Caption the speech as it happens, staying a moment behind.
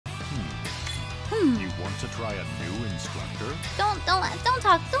You want to try a new instructor? Don't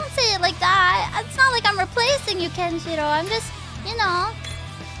talk. Don't say it like that. It's not like I'm replacing you, Kenshiro. I'm just, you know,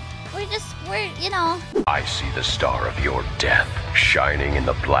 we're, you know. I see the star of your death shining in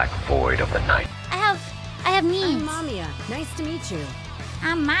the black void of the night. I have needs. I'm Mamiya. Nice to meet you.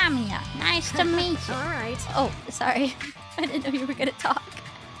 I'm Mamiya. Nice to meet you. All right. Oh, sorry. I didn't know you were gonna talk.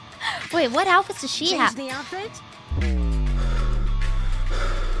 Wait, what outfits does she have? Change the outfit?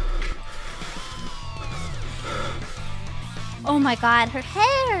 Oh my god, her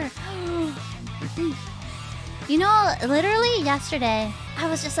hair! You know, literally yesterday, I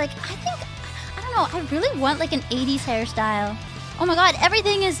was just like, I don't know, I really want like an 80s hairstyle. Oh my god,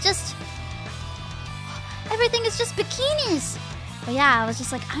 everything is just bikinis! But yeah, I was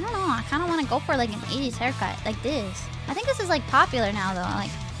just like, I don't know, I kind of want to go for like an 80s haircut, like this. I think this is like popular now though,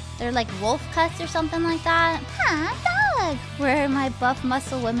 like, they're like wolf cuts or something like that. Huh, dog! Where are my buff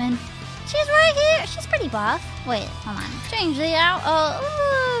muscle women? She's right here! She's pretty buff. Wait, hold on. Change the out. Oh,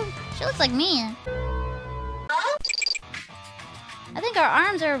 ooh, she looks like me. I think our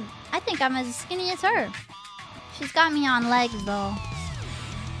arms are... I think I'm as skinny as her. She's got me on legs though.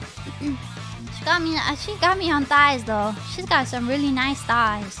 She got me on thighs though. She's got some really nice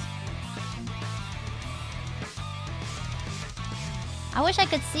thighs. I wish I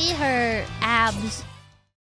could see her abs.